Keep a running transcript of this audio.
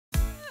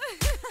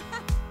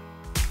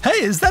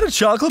Hey, is that a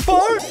chocolate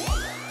bar?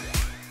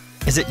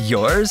 Is it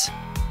yours?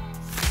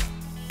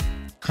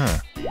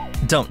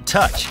 Don't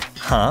touch,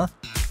 huh?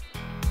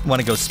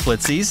 Wanna go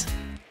splitsies?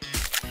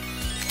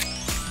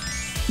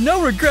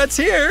 No regrets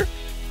here!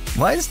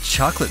 Why is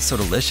chocolate so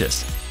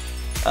delicious?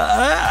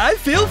 I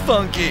feel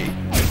funky!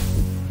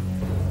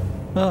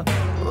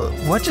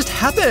 What just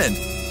happened?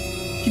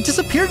 He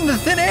disappeared into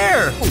thin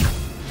air!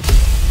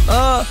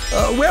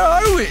 Where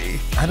are we?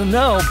 I don't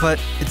know, but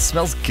it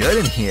smells good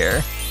in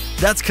here.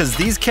 That's because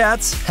these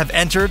cats have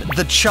entered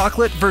the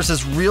Chocolate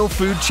versus Real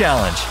Food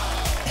Challenge.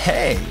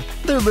 Hey,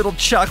 they're little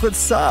chocolate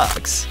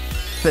socks.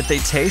 Bet they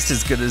taste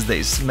as good as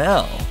they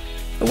smell.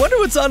 I wonder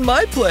what's on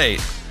my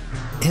plate.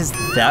 Is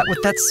that what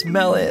that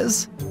smell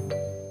is?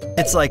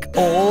 It's like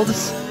old,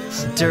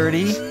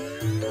 dirty.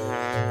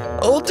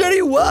 Old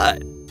dirty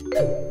what?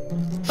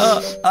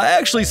 I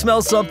actually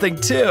smell something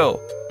too.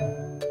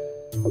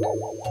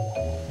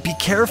 Be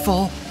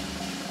careful.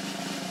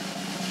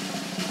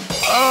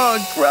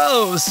 Oh,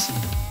 gross!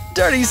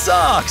 Dirty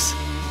socks!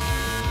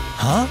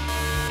 Huh?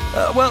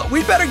 Well,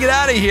 we'd better get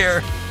out of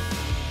here.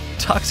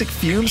 Toxic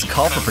fumes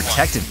call for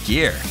protective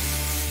gear.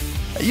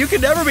 You can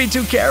never be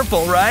too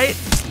careful, right?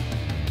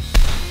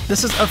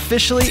 This is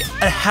officially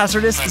a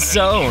hazardous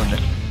zone.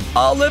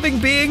 All living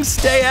beings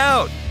stay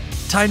out.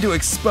 Time to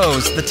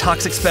expose the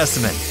toxic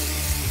specimen.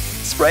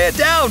 Spray it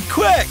down,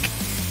 quick!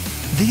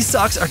 These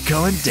socks are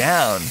going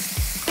down.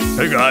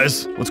 Hey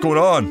guys, what's going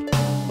on?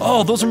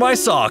 Oh, those are my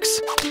socks.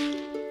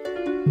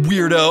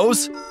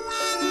 Weirdos.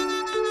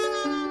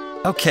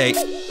 Okay.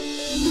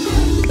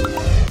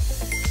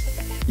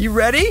 You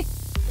ready?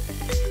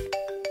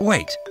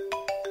 Wait.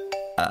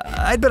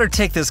 I'd better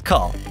take this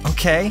call,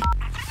 okay?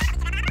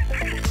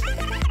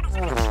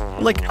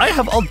 Like, I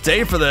have all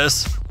day for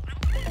this.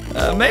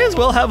 May as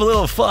well have a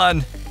little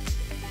fun.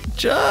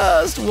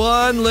 Just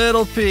one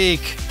little peek.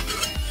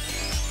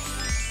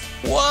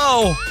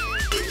 Whoa!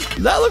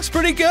 That looks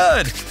pretty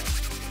good.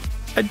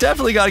 I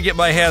definitely gotta get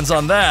my hands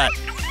on that.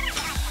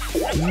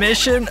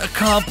 Mission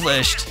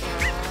accomplished.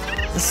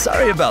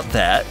 Sorry about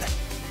that.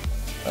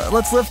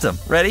 Let's lift them.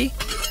 Ready?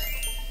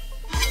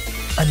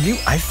 A new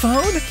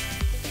iPhone?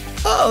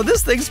 Oh,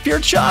 this thing's pure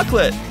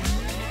chocolate.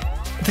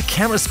 The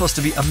camera's supposed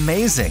to be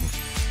amazing.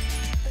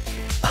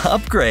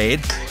 Upgrade.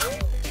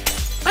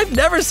 I've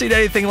never seen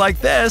anything like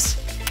this.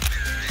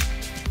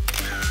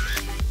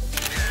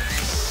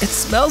 It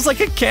smells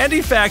like a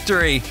candy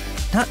factory.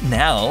 Not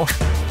now.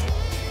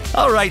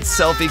 All right,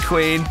 selfie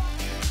queen.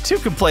 Two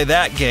can play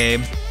that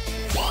game.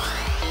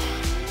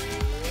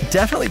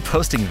 Definitely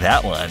posting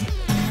that one.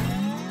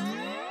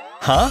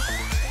 Huh?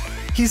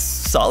 He's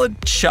solid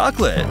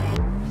chocolate.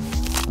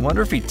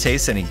 Wonder if he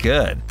tastes any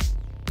good.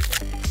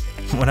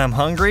 When I'm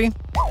hungry,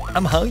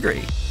 I'm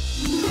hungry.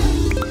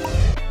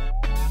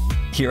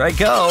 Here I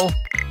go.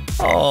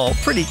 Oh,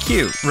 pretty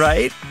cute,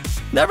 right?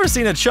 Never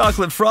seen a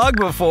chocolate frog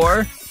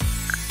before.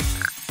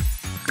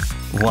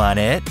 Want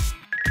it?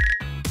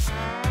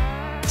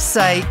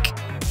 Psych.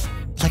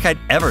 Like I'd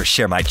ever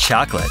share my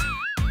chocolate.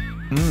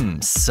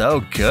 Mmm,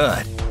 so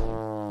good.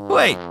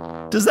 Wait,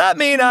 does that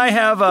mean I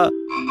have a…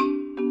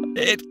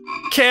 It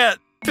can't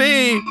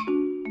be.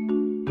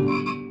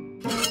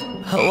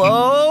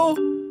 Hello?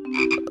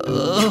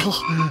 Ugh,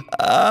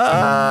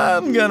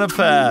 I'm gonna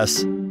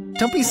pass.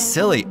 Don't be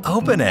silly,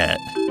 open it.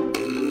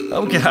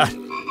 Oh God.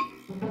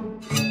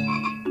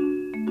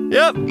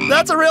 Yep,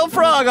 that's a real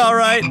frog, all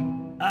right.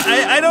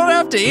 I don't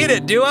have to eat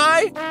it, do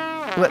I?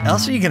 What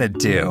else are you gonna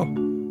do?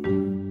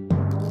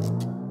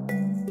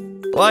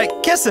 Why,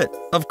 kiss it,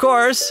 of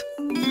course.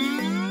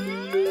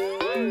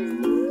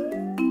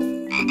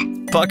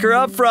 Pucker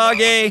up,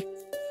 Froggy.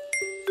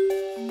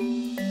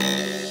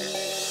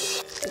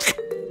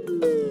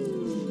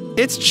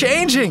 It's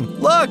changing,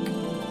 look.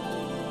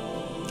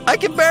 I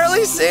can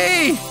barely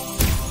see.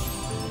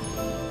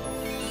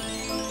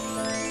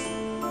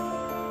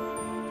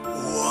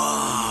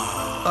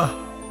 Whoa.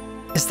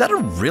 Is that a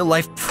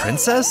real-life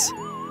princess?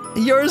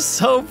 You're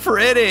so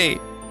pretty.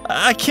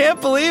 I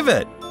can't believe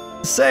it.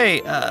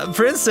 Say,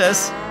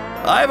 princess,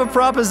 I have a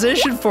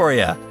proposition for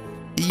you.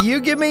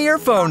 You give me your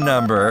phone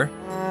number.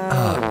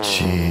 Oh,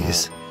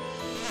 jeez.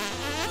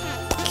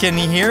 Can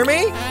you hear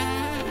me?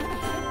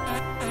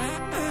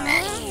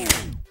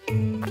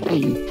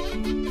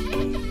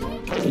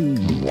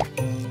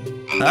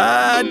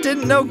 I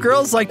didn't know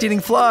girls liked eating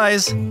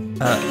flies.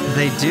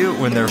 They do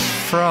when they're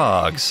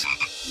frogs.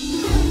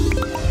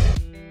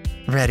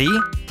 Ready?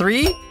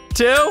 3,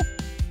 2,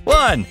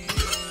 1.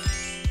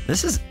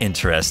 This is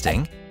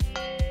interesting.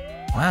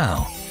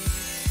 Wow.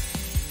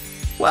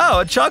 Wow,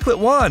 a chocolate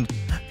wand.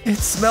 It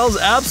smells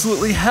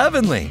absolutely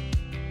heavenly.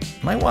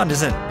 My wand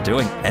isn't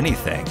doing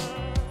anything.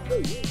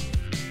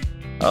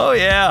 Oh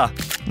yeah,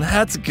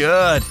 that's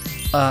good.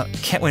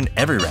 Can't win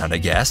every round, I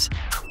guess.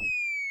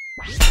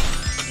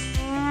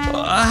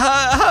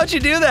 How'd you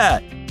do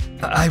that?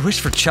 I wished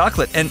for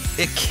chocolate and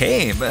it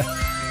came.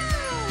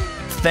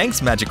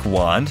 Thanks, magic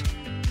wand.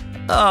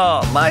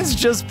 Oh, mine's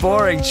just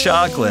boring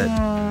chocolate.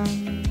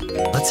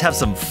 Let's have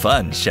some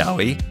fun, shall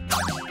we?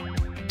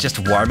 Just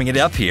warming it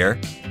up here.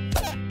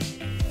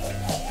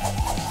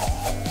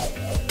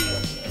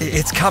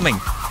 It's coming.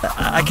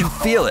 I can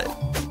feel it.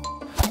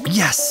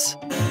 Yes!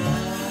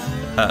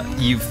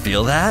 You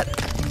feel that?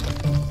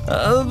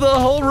 The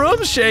whole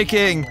room's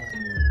shaking!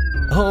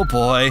 Oh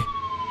boy.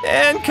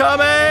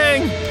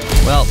 Incoming!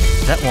 Well,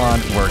 that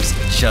wand works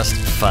just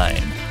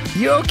fine.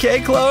 You okay,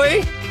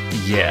 Chloe?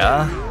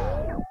 Yeah.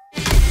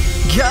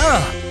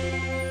 Yeah!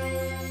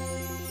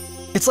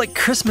 It's like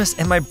Christmas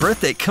and my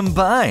birthday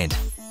combined.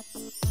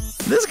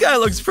 This guy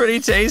looks pretty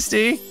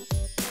tasty.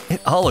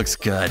 It all looks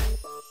good.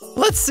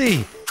 Let's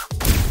see.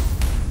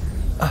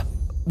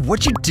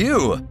 What'd you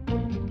do?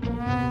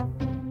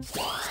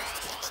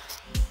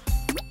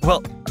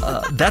 Well,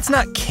 that's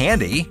not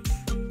candy.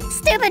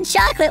 Stupid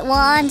chocolate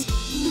wand.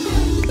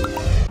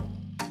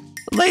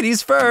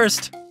 Ladies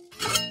first.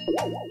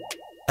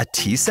 A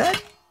tea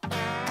set?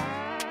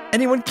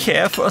 Anyone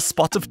care for a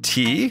spot of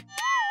tea?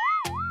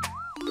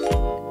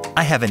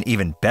 I have an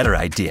even better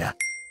idea.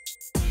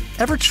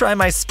 Ever try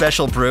my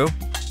special brew?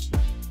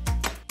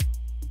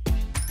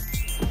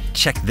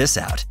 Check this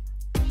out.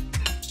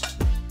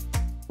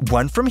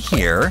 One from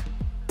here.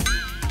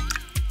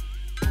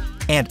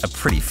 And a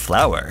pretty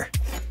flower.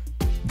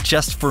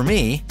 Just for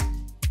me,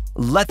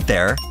 let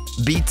there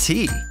be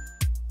tea.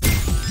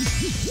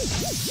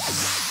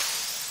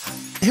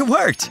 It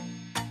worked!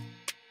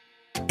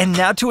 And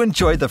now to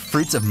enjoy the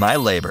fruits of my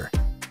labor.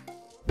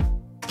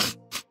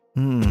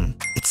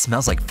 It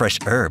smells like fresh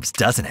herbs,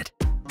 doesn't it?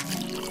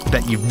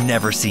 Bet you've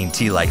never seen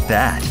tea like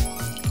that.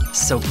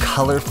 So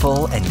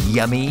colorful and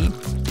yummy.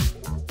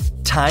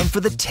 Time for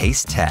the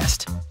taste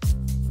test.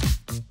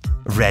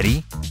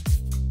 Ready?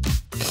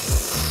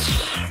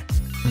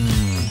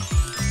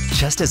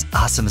 Just as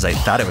awesome as I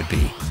thought it would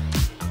be.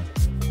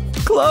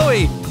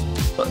 Chloe!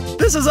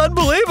 This is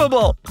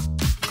unbelievable!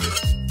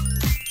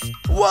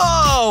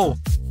 Whoa!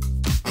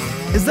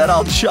 Is that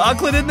all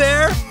chocolate in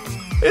there?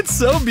 It's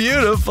so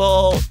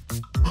beautiful!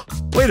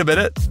 Wait a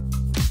minute.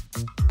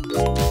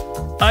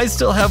 I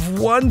still have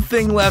one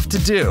thing left to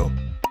do.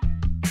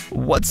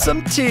 What's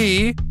some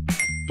tea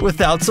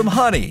without some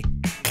honey?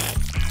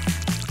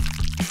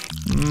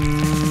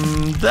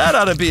 That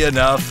ought to be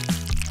enough.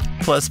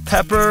 Plus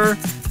pepper,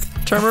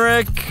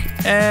 turmeric,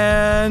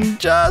 and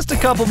just a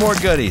couple more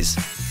goodies.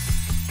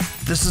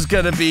 This is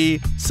gonna be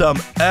some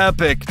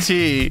epic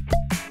tea.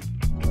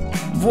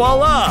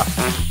 Voila!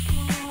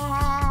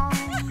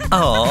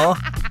 Aw,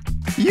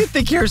 you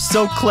think you're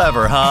so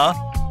clever, huh?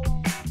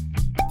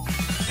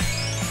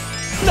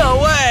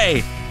 No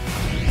way!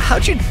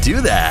 How'd you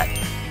do that?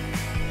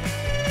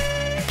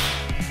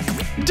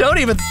 Don't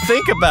even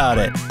think about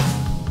it.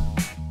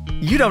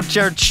 You don't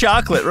share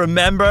chocolate,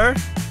 remember?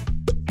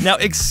 Now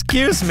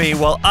excuse me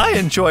while I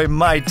enjoy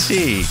my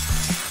tea.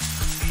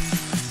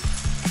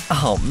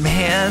 Oh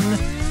man.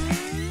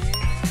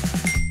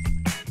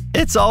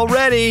 It's all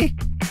ready.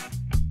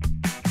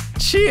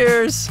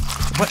 Cheers.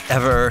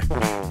 Whatever.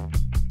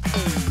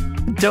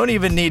 Don't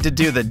even need to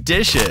do the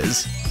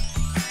dishes.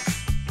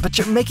 But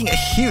you're making a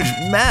huge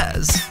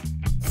mess.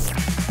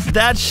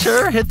 That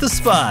sure hit the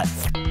spot.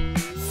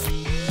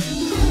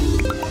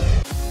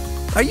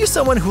 Are you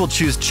someone who will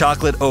choose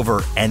chocolate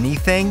over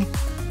anything?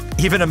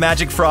 Even a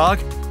magic frog?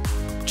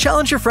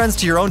 Challenge your friends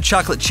to your own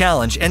chocolate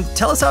challenge and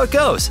tell us how it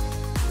goes.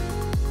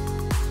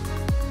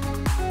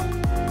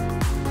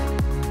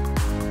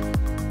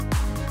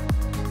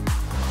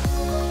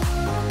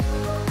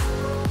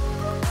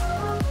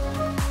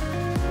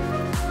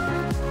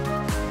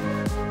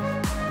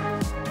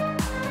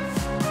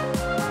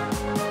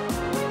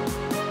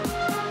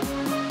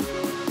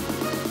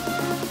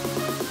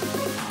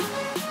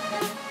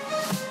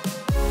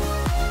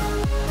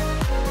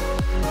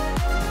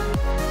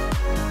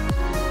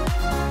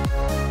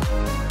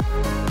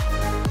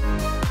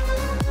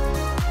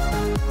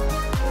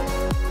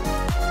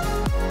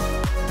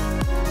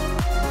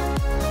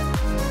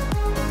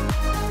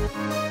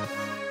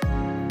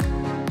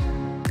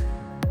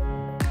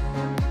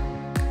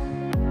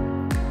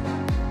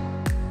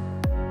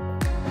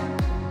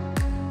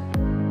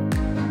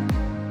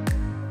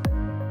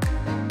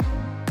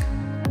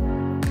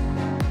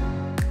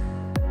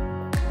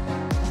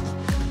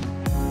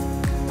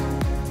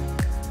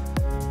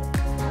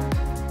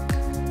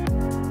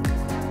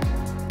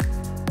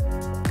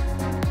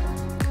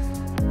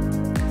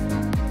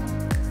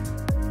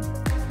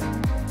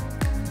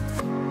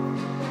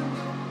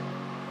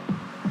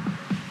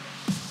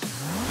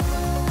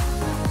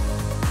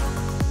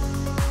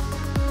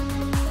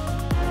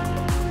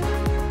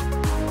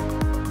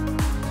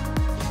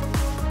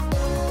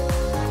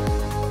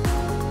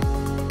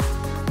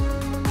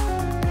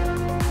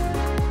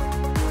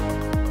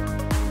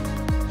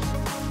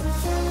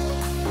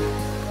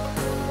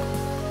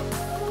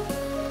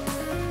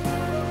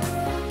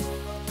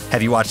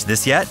 Have you watched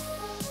this yet?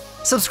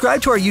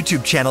 Subscribe to our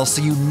YouTube channel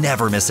so you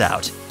never miss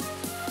out.